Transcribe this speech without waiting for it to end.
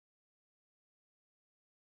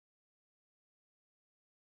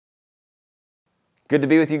Good to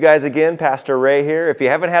be with you guys again. Pastor Ray here. If you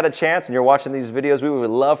haven't had a chance and you're watching these videos, we would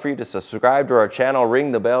love for you to subscribe to our channel,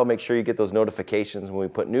 ring the bell, make sure you get those notifications when we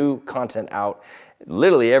put new content out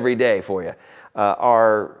literally every day for you.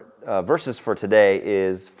 Our verses for today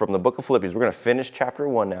is from the book of Philippians. We're going to finish chapter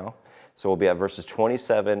 1 now. So we'll be at verses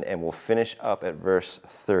 27 and we'll finish up at verse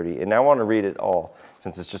 30. And now I want to read it all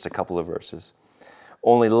since it's just a couple of verses.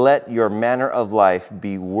 Only let your manner of life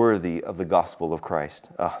be worthy of the gospel of Christ.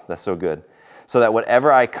 Oh, that's so good. So that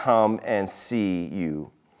whenever I come and see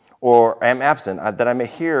you, or am absent, that I may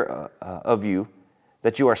hear of you,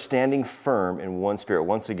 that you are standing firm in one spirit.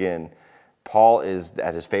 Once again, Paul is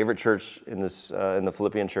at his favorite church in the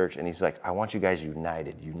Philippian church, and he's like, I want you guys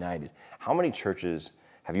united. How many churches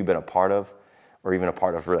have you been a part of, or even a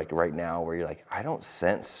part of like right now, where you're like, I don't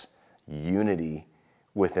sense unity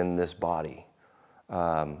within this body?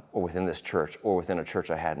 Or within this church, or within a church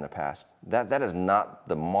I had in the past. That is not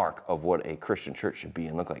the mark of what a Christian church should be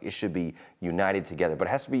and look like. It should be united together, but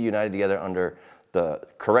it has to be united together under the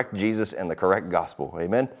correct Jesus and the correct gospel.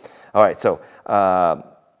 Amen? All right, so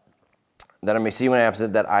that I may see you when I am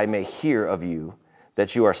absent, that I may hear of you,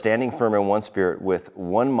 that you are standing firm in one spirit with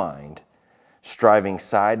one mind, striving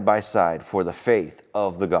side by side for the faith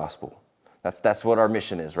of the gospel. That's what our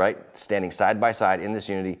mission is, right? Standing side by side in this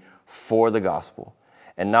unity for the gospel,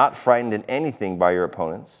 and not frightened in anything by your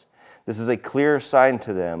opponents. This is a clear sign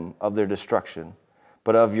to them of their destruction,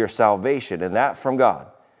 but of your salvation, and that from God.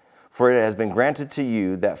 For it has been granted to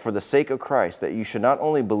you that for the sake of Christ, that you should not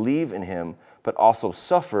only believe in him, but also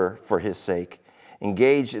suffer for his sake,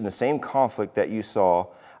 engaged in the same conflict that you saw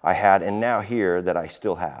I had, and now hear that I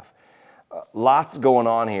still have. Lots going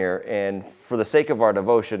on here, and for the sake of our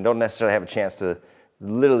devotion, don't necessarily have a chance to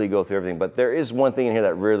literally go through everything, but there is one thing in here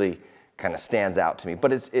that really kind of stands out to me.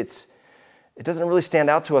 But it doesn't really stand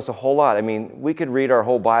out to us a whole lot. I mean, we could read our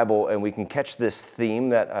whole Bible and we can catch this theme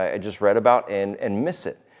that I just read about and miss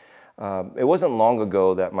it. It wasn't long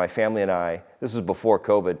ago that my family and I, this was before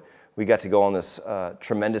COVID, we got to go on this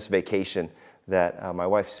tremendous vacation that my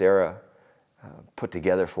wife Sarah put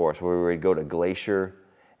together for us, where we would go to Glacier,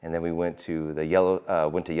 and then we went to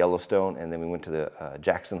Yellowstone, and then we went to the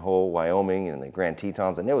Jackson Hole, Wyoming, and the Grand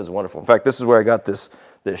Tetons, and it was wonderful. In fact, this is where I got this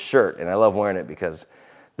shirt, and I love wearing it because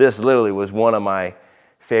this literally was one of my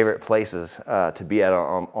favorite places to be at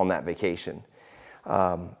on that vacation.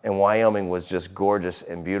 And Wyoming was just gorgeous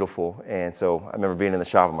and beautiful, and so I remember being in the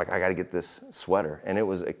shop. I'm like, I got to get this sweater, and it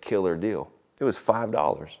was a killer deal. It was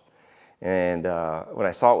 $5, and when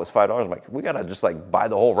I saw it was $5, I'm like, we got to just like buy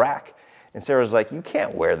the whole rack. And Sarah's like, you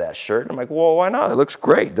can't wear that shirt. I'm like, well, why not? It looks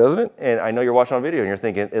great, doesn't it? And I know you're watching on video and you're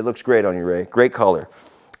thinking, it looks great on you, Ray. Great color.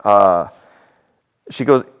 She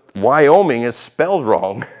goes, Wyoming is spelled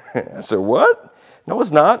wrong. I said, what? No,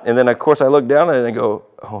 it's not. And then, of course, I look down at it and I go,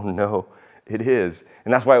 oh, no, it is.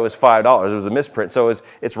 And that's why it was $5. It was a misprint. So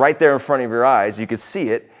it's right there in front of your eyes. You could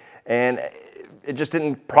see it. And it just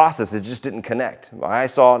didn't process. It just didn't connect. I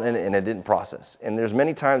saw it and it didn't process. And there's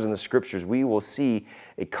many times in the scriptures we will see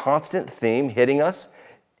a constant theme hitting us.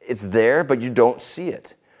 It's there, but you don't see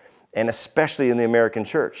it. And especially in the American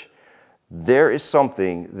church. There is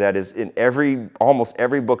something that is in almost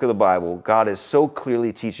every book of the Bible, God is so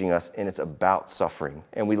clearly teaching us, and it's about suffering.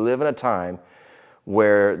 And we live in a time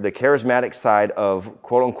where the charismatic side of,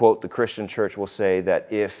 quote unquote, the Christian church will say that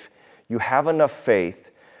if you have enough faith,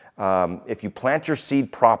 if you plant your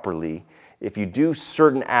seed properly, if you do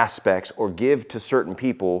certain aspects or give to certain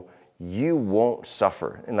people, you won't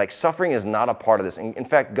suffer. And like, suffering is not a part of this. In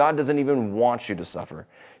fact, God doesn't even want you to suffer.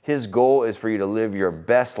 His goal is for you to live your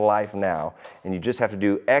best life now, and you just have to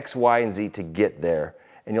do X, Y, and Z to get there,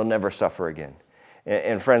 and you'll never suffer again.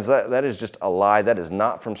 And friends, that is just a lie. That is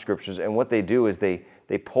not from scriptures. And what they do is they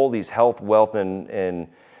pull these health, wealth, and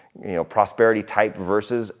prosperity type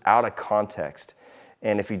verses out of context.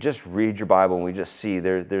 And if you just read your Bible and we just see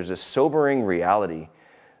there's a sobering reality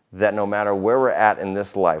that no matter where we're at in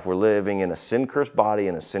this life, we're living in a sin-cursed body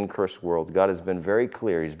in a sin-cursed world. God has been very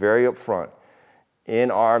clear. He's very upfront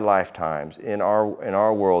in our lifetimes, in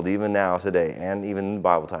our world, even now today, and even in the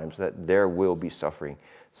Bible times, that there will be suffering.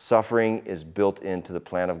 Suffering is built into the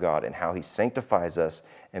plan of God and how he sanctifies us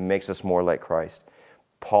and makes us more like Christ.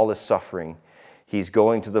 Paul is suffering. He's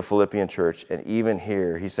going to the Philippian church, and even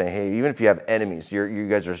here, he's saying, hey, even if you have enemies, you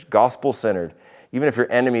guys are gospel-centered, even if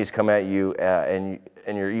your enemies come at you and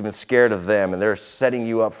you're even scared of them and they're setting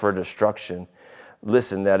you up for destruction,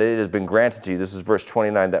 listen, that it has been granted to you, this is verse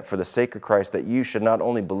 29, that for the sake of Christ, that you should not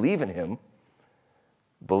only believe in him,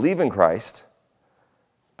 believe in Christ,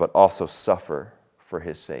 but also suffer for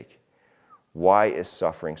his sake. Why is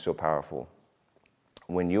suffering so powerful?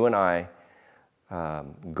 When you and I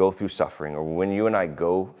go through suffering, or when you and I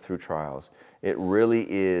go through trials, it really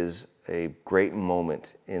is a great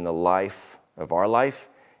moment in the life of our life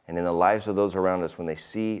and in the lives of those around us when they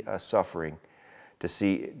see us suffering, to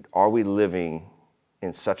see, are we living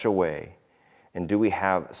in such a way, and do we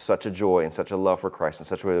have such a joy and such a love for Christ in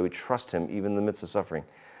such a way that we trust Him even in the midst of suffering,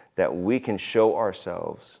 that we can show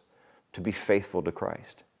ourselves to be faithful to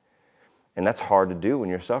Christ. And that's hard to do when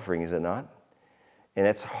you're suffering, is it not? And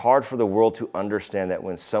it's hard for the world to understand that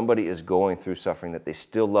when somebody is going through suffering, that they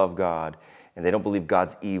still love God, and they don't believe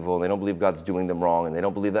God's evil, and they don't believe God's doing them wrong, and they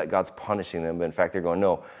don't believe that God's punishing them, but in fact they're going,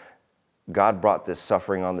 no, God brought this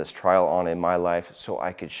suffering on, this trial on in my life so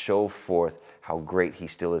I could show forth how great He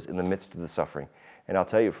still is in the midst of the suffering. And I'll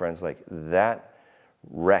tell you, friends, like that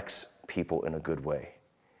wrecks people in a good way.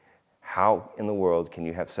 How in the world can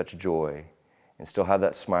you have such joy and still have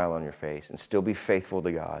that smile on your face and still be faithful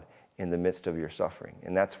to God in the midst of your suffering?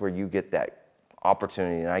 And that's where you get that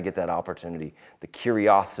opportunity, and I get that opportunity, the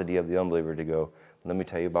curiosity of the unbeliever to go, let me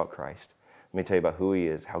tell you about Christ. Let me tell you about who He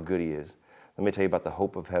is, how good He is. Let me tell you about the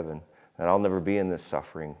hope of heaven, that I'll never be in this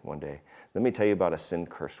suffering one day. Let me tell you about a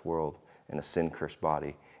sin-cursed world and a sin-cursed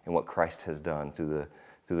body and what Christ has done through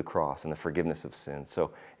the cross and the forgiveness of sins.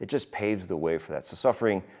 So it just paves the way for that. So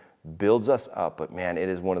suffering builds us up, but man, it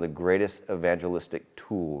is one of the greatest evangelistic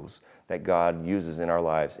tools that God uses in our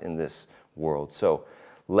lives in this world. So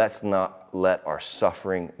let's not let our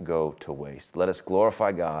suffering go to waste. Let us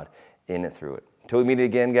glorify God in and through it. Until we meet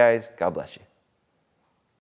again, guys, God bless you.